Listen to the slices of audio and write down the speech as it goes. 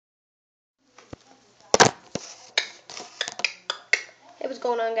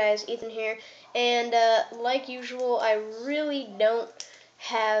going on, guys? Ethan here, and like usual, I really don't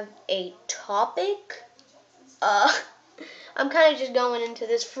have a topic. I'm kind of just going into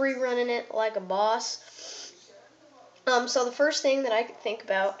this free running it like a boss. So the first thing that I could think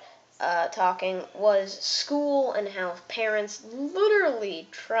about talking was school and how parents literally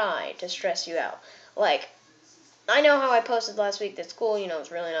try to stress you out. Like, I know how I posted last week that school,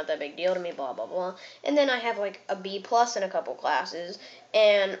 it's really not that big deal to me, blah, blah, blah. And then I have, like, a B+ in a couple classes,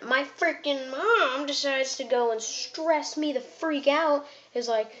 and my freaking mom decides to go and stress me the freak out. Is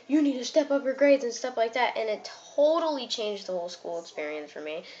like, you need to step up your grades and stuff like that, and it totally changed the whole school experience for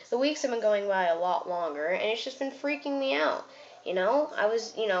me. The weeks have been going by a lot longer, and it's just been freaking me out. I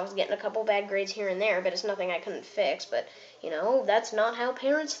was getting a couple bad grades here and there, but it's nothing I couldn't fix. But, that's not how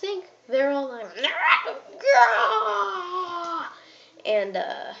parents think. They're all like, and,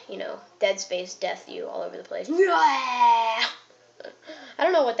 dead space death you all over the place. I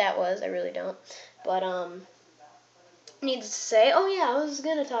don't know what that was. I really don't. But, needless to say, oh yeah, I was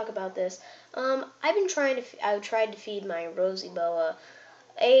gonna talk about this. I tried to feed my Rosie Boa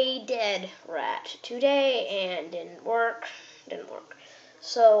a dead rat today, and didn't work.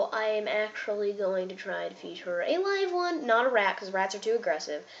 So I am actually going to try to feed her a live one, not a rat, because rats are too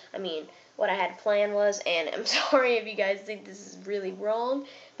aggressive. I mean, what I had planned was, and I'm sorry if you guys think this is really wrong,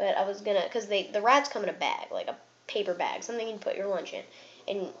 but I was gonna, because the rats come in a bag, like a paper bag, something you can put your lunch in.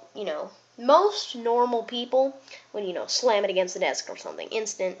 And, most normal people, when, slam it against the desk or something,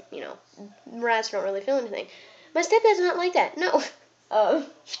 instant, rats don't really feel anything. My stepdad's not like that, no.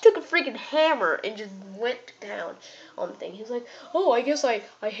 He took a freaking hammer and just went down on the thing. He was like, oh, I guess I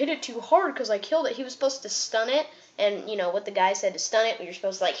hit it too hard because I killed it. He was supposed to stun it, and, what the guy said to stun it, you're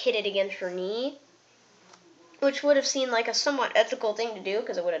supposed to, hit it against your knee, which would have seemed like a somewhat ethical thing to do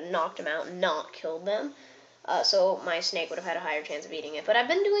because it would have knocked them out and not killed them. So my snake would have had a higher chance of eating it. But I've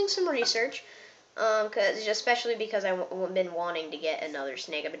been doing some research, especially because I've been wanting to get another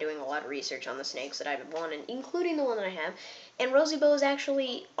snake. I've been doing a lot of research on the snakes that I've wanted, including the one that I have. And Rosie Boas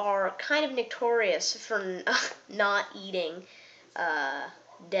actually are kind of notorious for not eating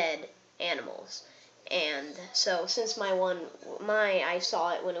dead animals. And so since I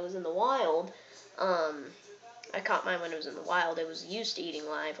saw it when it was in the wild, I caught mine when it was in the wild. It was used to eating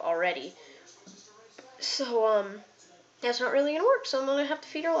live already. So, that's not really going to work, so I'm going to have to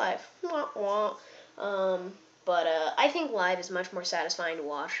feed her live. Wah, wah. But I think live is much more satisfying to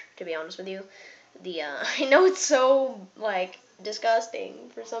watch, to be honest with you. I know it's so, disgusting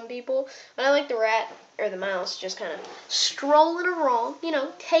for some people, but I like the rat, or the mouse, just kind of strolling along,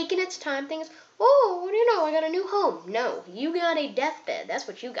 taking its time, thinking, oh, what do you know, I got a new home. No, you got a deathbed. That's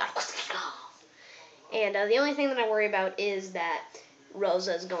what you got. And the only thing that I worry about is that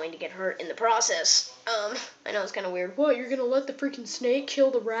Rosa's going to get hurt in the process. I know it's kind of weird. What, you're going to let the freaking snake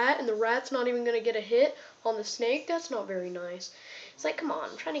kill the rat, and the rat's not even going to get a hit on the snake? That's not very nice. It's like, come on,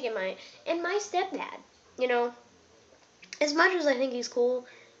 I'm trying to get my stepdad, as much as I think he's cool,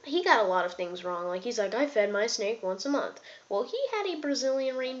 he got a lot of things wrong. Like, he's like, I fed my snake once a month. Well, he had a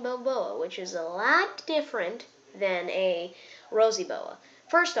Brazilian rainbow boa, which is a lot different than a Rosie Boa.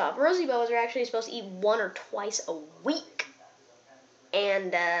 First off, Rosie Boas are actually supposed to eat 1 or twice a week.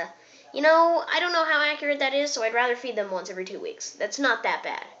 And, I don't know how accurate that is, so I'd rather feed them once every 2 weeks. That's not that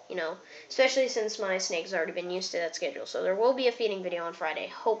bad, especially since my snake's already been used to that schedule. So there will be a feeding video on Friday,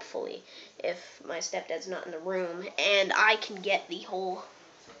 hopefully, if my stepdad's not in the room, and I can get the whole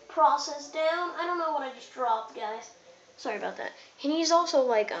process down. I don't know what I just dropped, guys. Sorry about that. And he's also,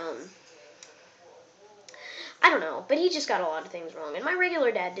 I don't know, but he just got a lot of things wrong. And my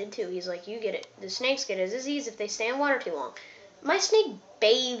regular dad did, too. He's like, the snakes get a disease if they stay in water too long. My snake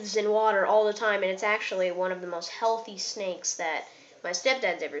bathes in water all the time, and it's actually one of the most healthy snakes that my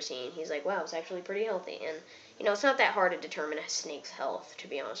stepdad's ever seen. He's like, wow, it's actually pretty healthy. And, it's not that hard to determine a snake's health, to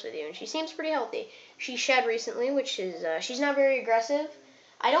be honest with you. And she seems pretty healthy. She shed recently, which is, she's not very aggressive.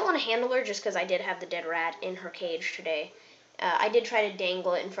 I don't want to handle her just because I did have the dead rat in her cage today. I did try to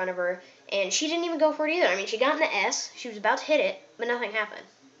dangle it in front of her, and she didn't even go for it either. I mean, she got in the S. She was about to hit it, but nothing happened.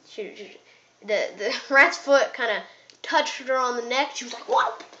 The rat's foot kind of touched her on the neck. She was like, whoa,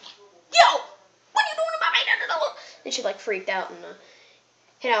 yo, what are you doing about me? And she, freaked out and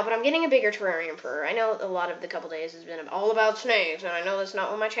hit out. But I'm getting a bigger terrarium for her. I know a lot of the couple days has been all about snakes, and I know that's not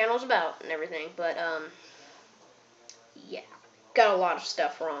what my channel's about and everything. But, yeah, got a lot of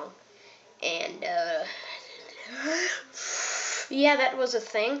stuff wrong. And, yeah, that was a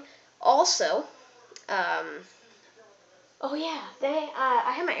thing. Also, oh yeah,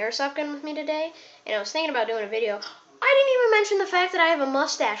 I had my airsoft gun with me today, and I was thinking about doing a video. I didn't even mention the fact that I have a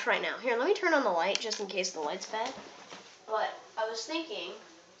mustache right now. Here, let me turn on the light just in case the light's bad. But I was thinking,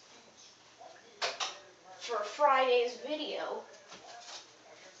 for Friday's video,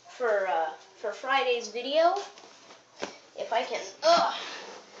 if I can,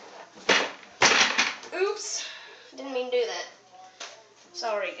 oops, didn't mean to do that.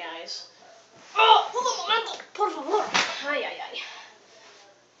 Sorry, guys. Oh, por favor. Ay, ay, ay.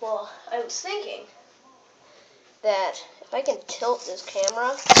 Well, I was thinking that if I can tilt this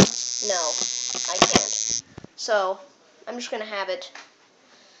camera, no, I can't. So, I'm just going to have it,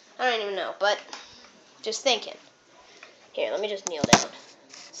 I don't even know, but just thinking. Here, let me just kneel down.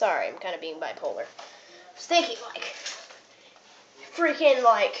 Sorry, I'm kind of being bipolar. I was thinking, like, freaking,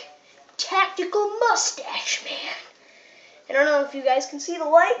 like, tactical mustache man. I don't know if you guys can see the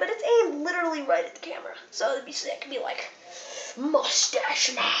light, but it's aimed literally right at the camera. So it'd be sick. It'd be like,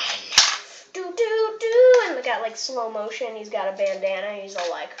 mustache man. Do, do, do. And look at, like, slow motion. He's got a bandana. He's all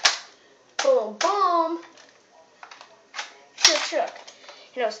like, boom, boom. Shook, shook.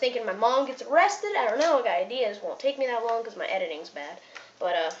 And I was thinking my mom gets arrested. I don't know. I got ideas. Won't take me that long because my editing's bad.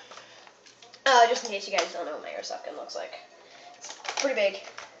 But, just in case you guys don't know what my airsoft looks like. It's pretty big.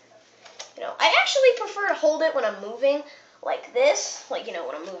 You know, I actually prefer to hold it when I'm moving like this. Like, you know,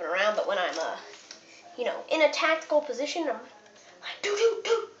 when I'm moving around. But when I'm, you know, in a tactical position, I'm like, do. I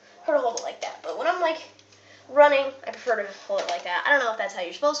prefer to hold it like that. But when I'm, like, running, I prefer to hold it like that. I don't know if that's how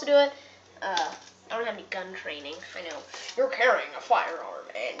you're supposed to do it. I don't have any gun training. I know. You're carrying a firearm,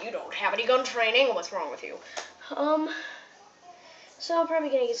 and you don't have any gun training. What's wrong with you? So I'm probably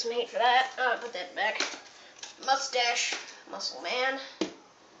going to get some hate for that. Put that back. Mustache. Muscle man.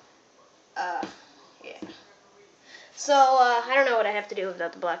 Yeah. So, I don't know what I have to do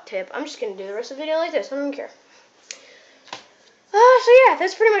without the black tip. I'm just going to do the rest of the video like this. I don't even care. So yeah,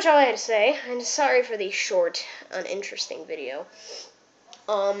 that's pretty much all I had to say. I'm sorry for the short, uninteresting video.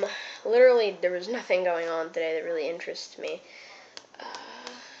 Literally, there was nothing going on today that really interests me.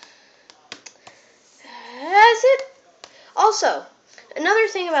 That's it. Also, another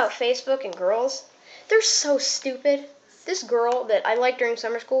thing about Facebook and girls, they're so stupid. This girl that I liked during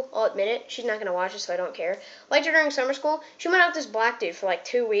summer school, I'll admit it, she's not going to watch it, so I don't care. Liked her during summer school. She went out with this black dude for like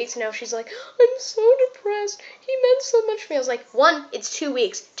 2 weeks, and now she's like, I'm so depressed. He meant so much for me. I was like, 1, it's 2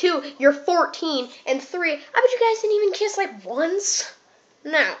 weeks. 2, you're 14. And 3, I bet you guys didn't even kiss like once.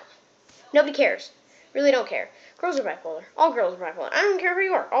 No. Nobody cares. Really don't care. Girls are bipolar. All girls are bipolar. I don't care who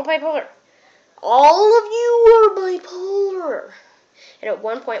you are. All bipolar. All of you are bipolar. And at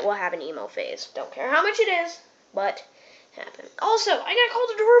one point, we'll have an emo phase. Don't care how much it is, but happen. Also, I got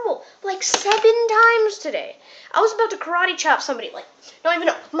called adorable like 7 times today. I was about to karate chop somebody, like, don't even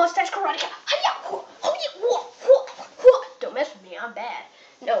know, mustache karate chop. Don't mess with me, I'm bad.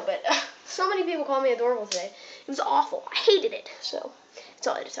 No, but so many people called me adorable today. It was awful. I hated it. So, that's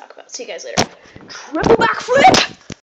all I had to talk about. See you guys later. Triple backflip!